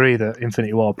 I agree that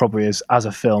Infinity War probably is, as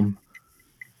a film,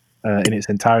 in its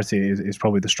entirety, is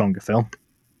probably the stronger film.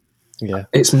 Yeah,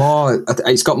 it's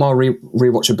got more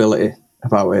rewatchability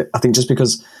about it. I think just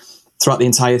because throughout the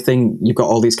entire thing, you've got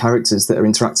all these characters that are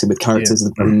interacting with characters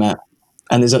that they've never met.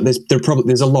 And there's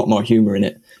a lot more humour in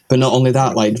it. But not only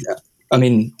that, like, I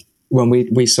mean, when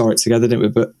we saw it together, didn't we?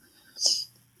 But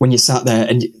when you sat there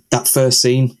and that first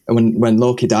scene when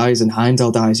Loki dies and Heimdall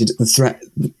dies, the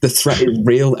threat is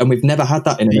real, and we've never had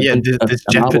that in there's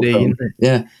jeopardy. Film.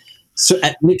 Yeah. So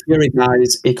Nick Fury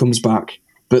dies, he comes back,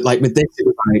 but like with this, it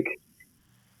was like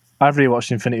I've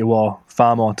rewatched Infinity War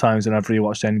far more times than I've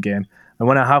rewatched Endgame, and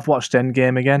when I have watched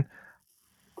Endgame again,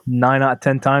 9 out of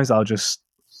 10 times I'll just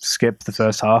skip the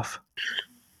first half.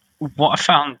 What I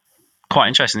found quite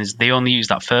interesting is they only used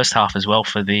that first half as well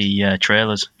for the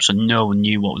trailers, so no one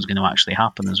knew what was going to actually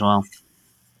happen as well.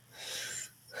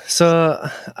 So,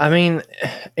 I mean,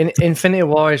 in Infinity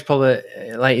War is probably,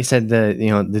 like you said,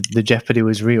 the jeopardy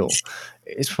was real.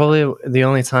 It's probably the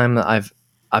only time that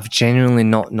I've genuinely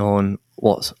not known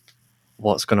what's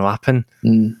going to happen.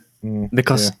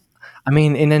 Because, I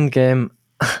mean, in Endgame,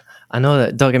 I know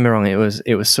that, don't get me wrong, it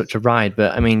was such a ride,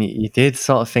 but I mean, you did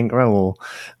sort of think, oh, well,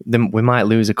 then we might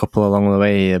lose a couple along the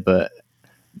way here, but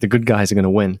the good guys are going to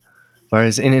win.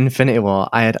 Whereas in Infinity War,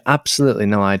 I had absolutely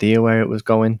no idea where it was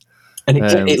going. And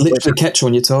it literally kept you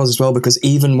on your toes as well, because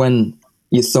even when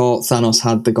you thought Thanos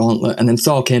had the gauntlet and then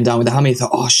Thor came down with the hammer, you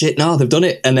thought, oh shit, no, they've done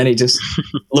it. And then he just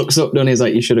looks up and he's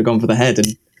like, you should have gone for the head.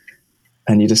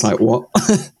 And you're just like, what?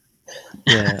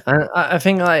 Yeah, and I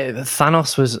think like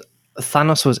Thanos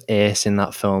was ace in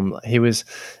that film. He was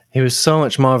so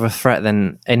much more of a threat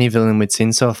than any villain we'd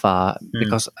seen so far.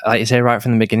 Because, like you say, right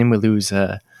from the beginning, we lose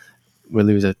a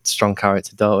strong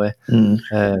character, don't we?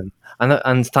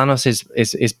 And Thanos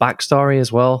is backstory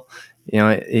as well. You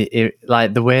know, it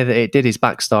like the way that it did his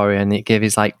backstory, and it gave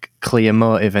his like clear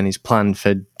motive and his plan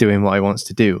for doing what he wants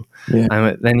to do. Yeah.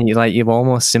 And then you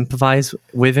almost sympathise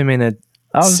with him in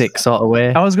a sick sort of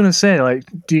way. I was going to say, like,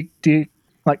 do you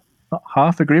like not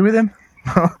half agree with him?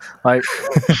 Like,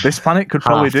 this planet could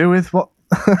probably do with what?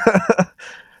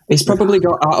 He's probably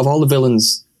got, out of all the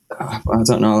villains, I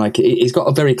don't know, like, he's got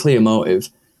a very clear motive,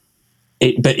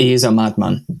 but he is a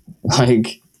madman.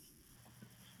 Like,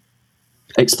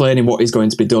 explaining what is going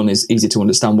to be done is easy to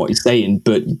understand what he's saying,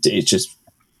 but it's just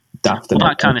daft. Well,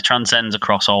 that kind of transcends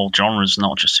across all genres,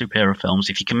 not just superhero films.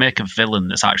 If you can make a villain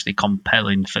that's actually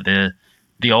compelling for the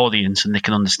audience and they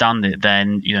can understand it,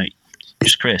 then you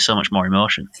just create so much more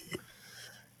emotion.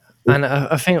 And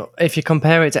I think if you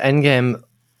compare it to Endgame,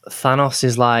 Thanos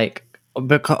is like,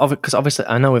 because obviously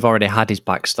I know we've already had his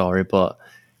backstory, but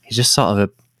he's just sort of a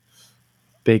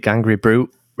big angry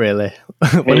brute, really.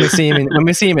 when we see him in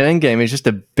Endgame, he's just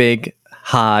a big,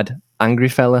 hard, angry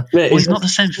fella. Yeah, he's not the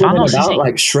same Thanos, is he?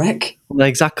 Like Shrek.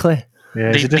 Exactly.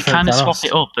 Yeah, they kind of swap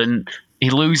it up, and he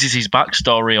loses his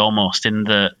backstory almost in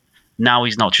that now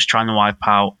he's not just trying to wipe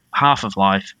out half of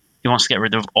life. He wants to get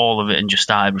rid of all of it and just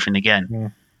start everything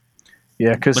again.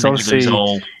 Yeah, because obviously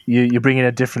you're bringing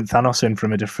a different Thanos in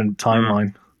from a different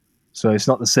timeline. So it's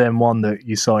not the same one that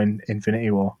you saw in Infinity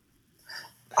War.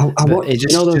 It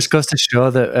just goes to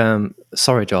show that,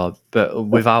 sorry, Job, but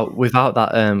without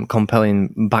that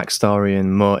compelling backstory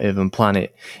and motive and plan,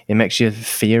 it makes you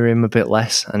fear him a bit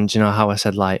less. And you know how I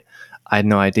said, like, I had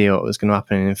no idea what was going to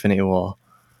happen in Infinity War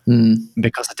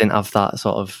because I didn't have that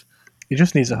sort of. He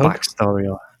just needs a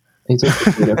backstory. He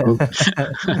just needs a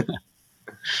hug.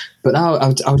 But now I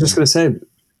was just going to say,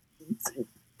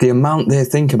 the amount they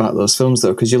think about those films,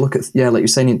 though, because you look at, like you're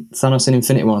saying, Thanos in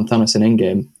Infinity War and Thanos in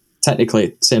Endgame,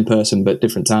 technically same person but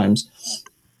different times.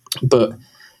 But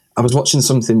I was watching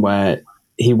something where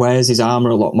he wears his armor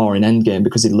a lot more in Endgame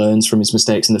because he learns from his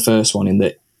mistakes in the first one, in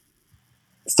that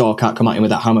Thor can't come at him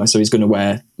with that hammer, so he's going to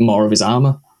wear more of his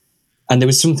armor. And there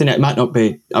was something that might not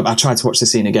be, I tried to watch the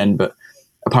scene again, but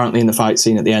apparently in the fight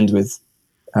scene at the end with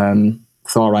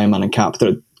Thor, Iron Man and Cap,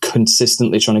 they're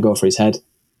consistently trying to go for his head.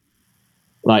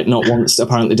 Like, not once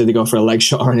apparently did they go for a leg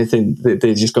shot or anything.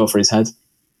 They just go for his head.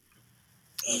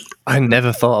 I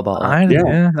never thought about that.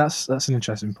 Yeah, that's an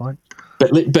interesting point.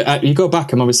 But you go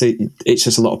back and obviously it's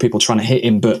just a lot of people trying to hit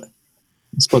him, but I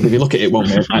suppose if you look at it one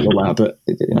way, it might look like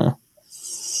that,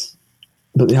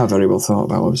 but they are very well thought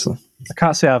about, obviously. I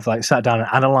can't say I've like sat down and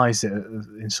analysed it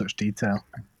in such detail.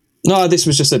 No, this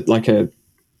was just like a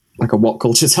what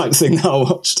culture type thing that I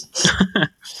watched.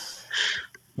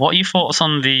 What are your thoughts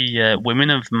on the Women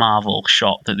of Marvel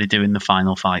shot that they do in the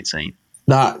final fight scene?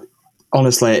 That,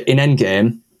 honestly, in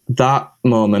Endgame, that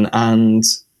moment, and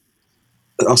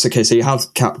also, okay, so you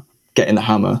have Cap getting the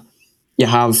hammer, you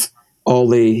have all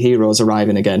the heroes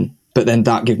arriving again, but then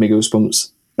that gave me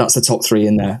goosebumps. That's the top 3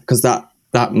 in there, because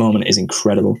that moment is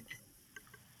incredible.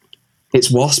 It's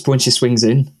Wasp when she swings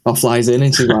in or flies in,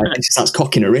 and she starts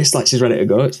cocking her wrist like she's ready to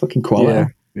go. It's fucking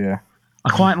quality. Yeah.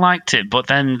 I quite liked it, but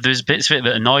then there's bits of it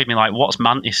that annoyed me, like, what's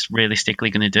Mantis realistically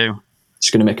going to do?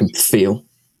 She's going to make him feel.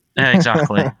 Yeah,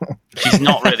 exactly. She's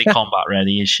not really combat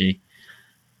ready, is she?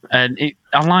 And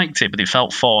I liked it, but it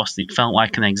felt forced. It felt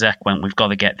like an exec went, "We've got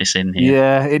to get this in here."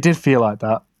 Yeah, it did feel like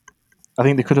that. I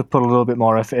think they could have put a little bit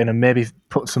more effort in and maybe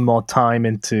put some more time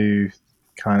into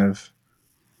kind of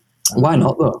Why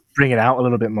not though? bring it out a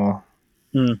little bit more.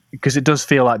 Mm. Because it does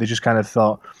feel like they just kind of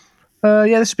thought,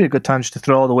 yeah, this would be a good time just to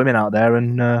throw all the women out there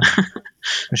and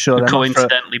show them off for,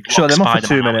 show them off for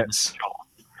 2 minutes.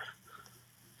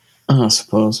 I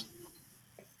suppose.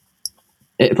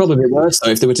 It'd probably be worse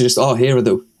though if they were to just,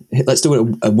 let's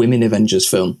do a women Avengers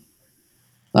film.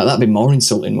 Like that'd be more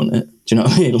insulting, wouldn't it? Do you know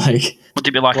what I mean? Like, would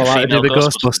it be like a female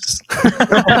Ghostbusters?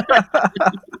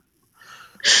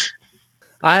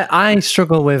 I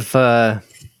struggle with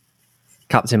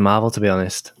Captain Marvel, to be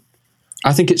honest.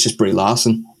 I think it's just Brie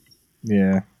Larson.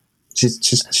 Yeah, she's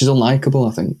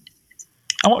unlikable. I think.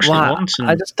 I watched it once.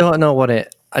 I just don't know what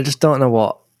it. I just don't know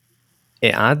what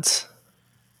it adds.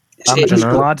 I'm just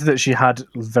glad that she had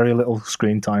very little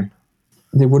screen time.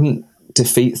 They wouldn't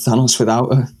defeat Thanos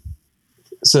without her.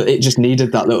 So it just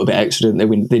needed that little bit extra, didn't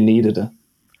they? They needed her.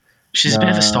 She's a bit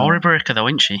of a story breaker, though,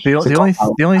 isn't she? The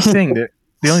only thing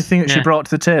that she brought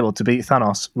to the table to beat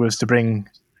Thanos was to bring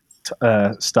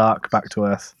Stark back to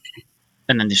Earth.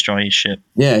 And then destroy his ship.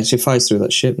 Yeah, she fights through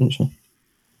that ship, doesn't she?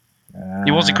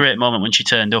 It was a great moment when she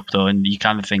turned up, though, and you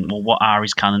kind of think, well, what are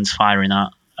his cannons firing at?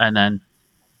 And then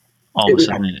all of a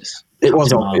sudden it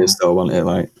was obvious, though, wasn't it?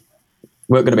 Like,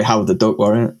 weren't going to be Howard the Duck,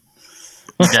 were it?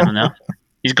 You never know.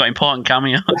 He's got important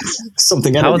cameos.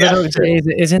 Something else. Howard the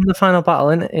Duck is in the final battle,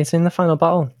 isn't it? It's in the final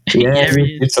battle. Yeah,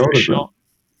 he told us.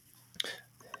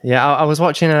 Yeah, I was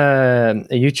watching a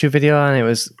YouTube video, and it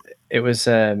was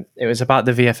about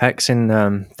the VFX in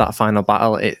that final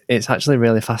battle. It's actually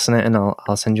really fascinating.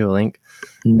 I'll send you a link.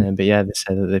 But yeah, they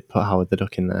said that they put Howard the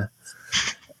Duck in there.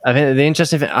 I think the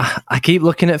interesting thing, I keep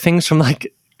looking at things from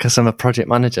because I'm a project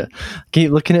manager, I keep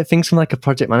looking at things from a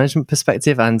project management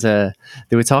perspective, and they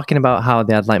were talking about how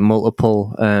they had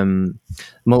multiple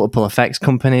effects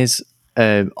companies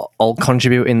all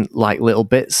contributing little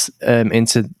bits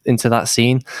into that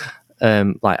scene.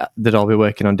 They'd all be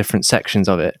working on different sections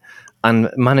of it,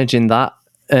 and managing that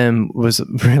was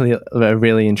really a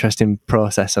really interesting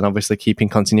process, and obviously keeping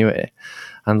continuity.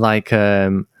 And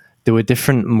there were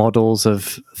different models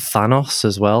of Thanos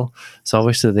as well, so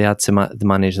obviously they had to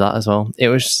manage that as well. It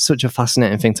was such a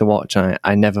fascinating thing to watch, and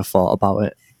I never thought about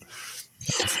it.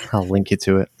 I'll link you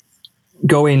to it.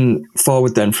 Going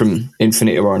forward then from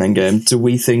Infinity War and Endgame, do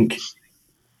we think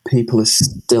people are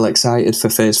still excited for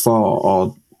Phase 4,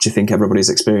 or do you think everybody's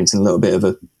experiencing a little bit of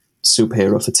a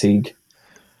superhero fatigue?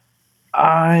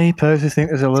 I personally think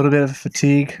there's a little bit of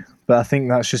fatigue, but I think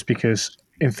that's just because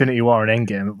Infinity War and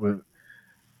Endgame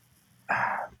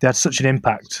they had such an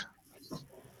impact,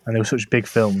 and they were such big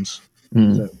films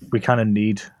that we kind of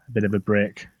need a bit of a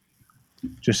break,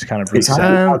 just to kind of reset. It's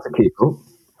hard to keep up.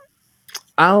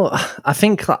 I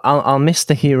think I'll miss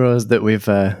the heroes that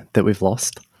we've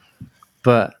lost,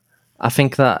 but I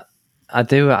think that I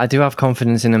do have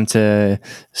confidence in them to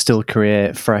still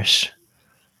create fresh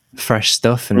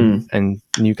stuff and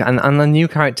new and the new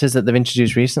characters that they've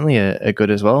introduced recently are good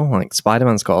as well. Like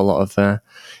Spider-Man's got a lot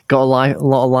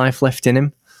of life left in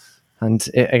him, and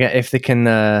if they can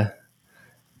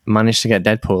manage to get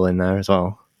Deadpool in there as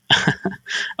well.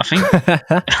 I think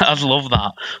I'd love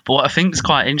that. But what I think is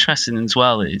quite interesting as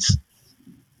well is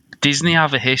Disney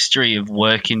have a history of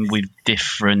working with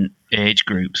different age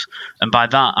groups. And by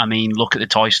that, I mean, look at the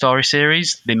Toy Story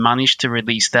series. They managed to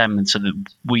release them, and so that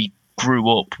we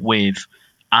grew up with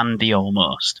Andy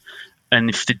almost. And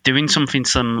if they're doing something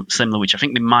similar, which I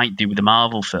think they might do with the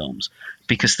Marvel films,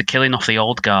 because they're killing off the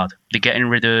old guard, they've got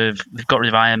rid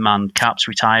of Iron Man, Cap's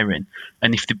retiring,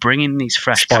 and if they bring in these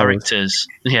fresh characters,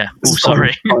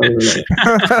 sorry,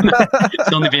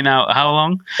 it's only been out how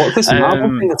long? What's this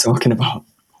Marvel thing they're talking about?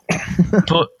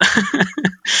 But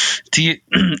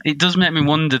it does make me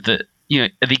wonder that,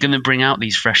 are they going to bring out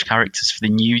these fresh characters for the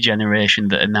new generation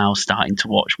that are now starting to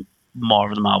watch more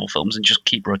of the Marvel films and just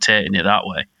keep rotating it that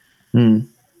way?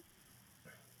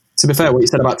 To be fair, what you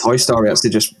said about Toy Story,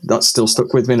 actually, that's still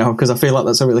stuck with me now, because I feel like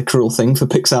that's a really cruel thing for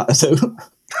Pixar to do.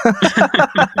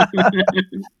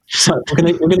 So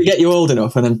we're gonna get you old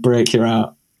enough and then break you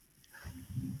out.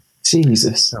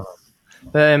 Jesus.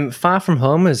 Far From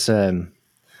Home was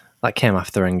that came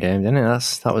after Endgame, didn't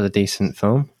it? That was a decent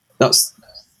film. It's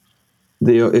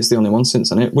the only one since,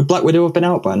 isn't it? Would Black Widow have been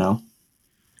out by now?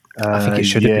 I think it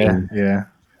should have been.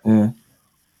 Yeah.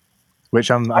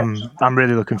 Which I'm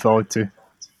really looking forward to.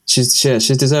 She's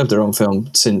deserved her own film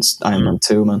since Iron Man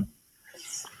 2, man. Do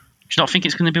you not think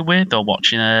it's going to be weird, though,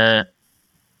 watching a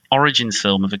origins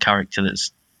film of a character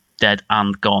that's dead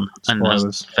and gone and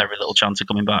has very little chance of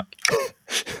coming back?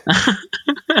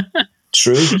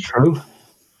 True.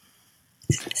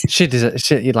 She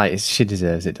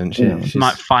deserves it, doesn't she? Yeah.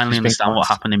 Might finally she's been understand what classed.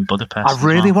 happened in Budapest. I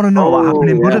really want to know what happened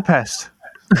in Budapest.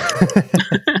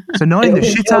 It's annoying the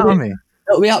shit out of me.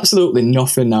 It'll be absolutely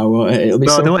nothing now, won't it? It'll be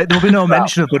No, there'll be no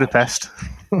mention of Budapest.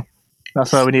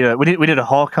 That's why we need a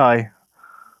Hawkeye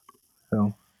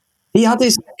film. He had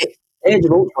his Age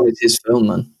of Ultron is his film,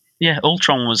 man. Yeah,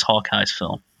 Ultron was Hawkeye's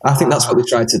film. I think that's what they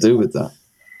tried to do with that.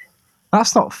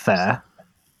 That's not fair.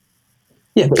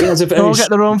 Yeah, but he has a They very. all get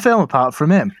their own film apart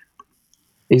from him.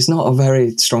 He's not a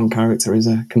very strong character, is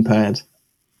he? Compared,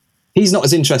 he's not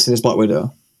as interesting as Black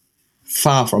Widow.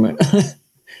 Far from it.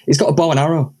 He's got a bow and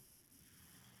arrow.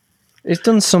 He's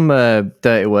done some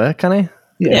dirty work, hasn't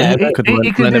he? Yeah, he could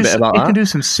learn a bit about He that. can do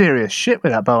some serious shit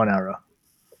with that bow and arrow.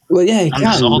 Well, yeah, he And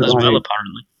can. sword but, as well, like,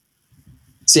 apparently.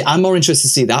 see, I'm more interested to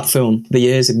see that film, the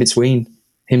years in between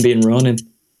him being Ronin.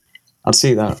 I'd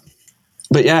see that.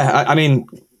 But yeah, I mean,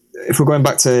 if we're going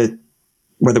back to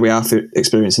whether we are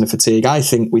experiencing a fatigue, I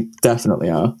think we definitely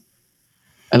are.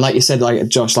 And like you said, like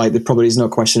Josh, like there probably is no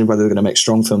question of whether they're going to make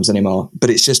strong films anymore. But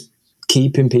it's just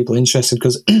keeping people interested,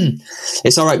 because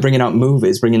it's all right bringing out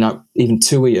movies, bringing out even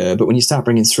 2 a year, but when you start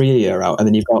bringing 3 a year out, and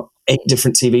then you've got 8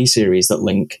 different TV series that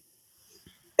link,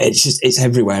 it's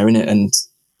everywhere, isn't it?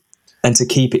 And to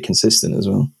keep it consistent as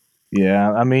well.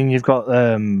 Yeah, I mean, you've got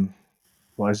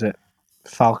what is it,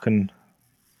 Falcon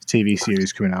TV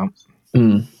series coming out.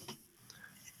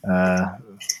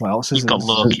 What else is You've got there?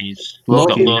 Loki's.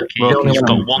 Loki. You've got Loki. You've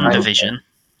got WandaVision.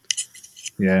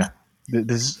 Yeah,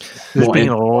 there's bringing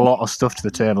a lot of stuff to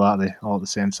the table, aren't they? All at the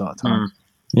same sort of time.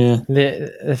 Yeah.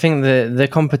 I think the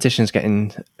competition's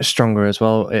getting stronger as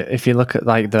well. If you look at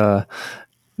like the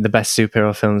best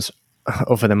superhero films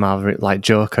other than Marvel, like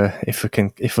Joker, if we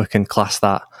can class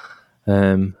that,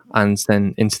 and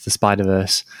then Into the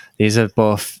Spider-Verse, these are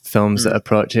both films that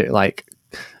approach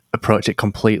it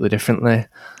completely differently.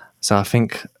 So I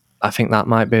think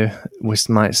that we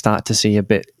might start to see a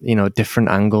bit, different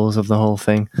angles of the whole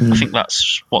thing. I think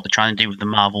that's what they're trying to do with the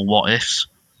Marvel What Ifs,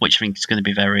 which I think is going to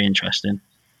be very interesting.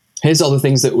 Here's all the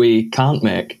things that we can't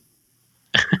make.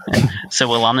 So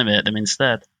we'll animate them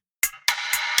instead.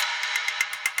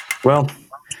 Well,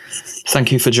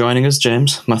 thank you for joining us,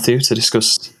 James, Matthew, to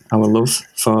discuss our love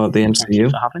for the MCU. Thank you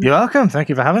for having me. You're welcome. Thank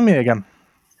you for having me again.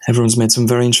 Everyone's made some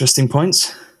very interesting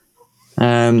points.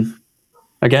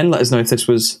 Again, let us know if this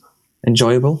was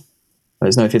enjoyable. Let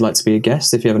us know if you'd like to be a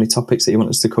guest, if you have any topics that you want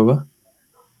us to cover.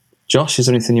 Josh, is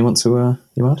there anything you want to add?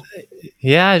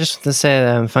 Yeah, I just want to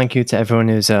say thank you to everyone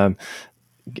who's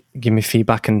given me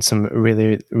feedback and some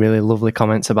really, really lovely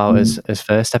comments about us as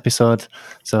first episode.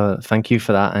 So thank you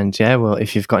for that. And yeah, well,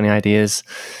 if you've got any ideas,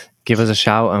 give us a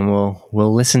shout and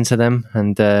we'll listen to them,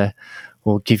 and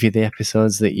we'll give you the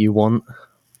episodes that you want.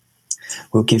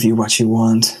 We'll give you what you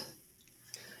want.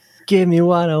 Give me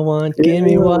what I want. Give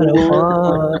me what I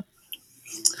want.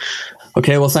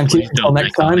 Okay, well, thank you. Please Until don't next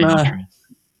make that time, the intro.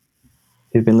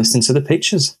 you've been listening to The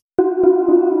Pictures.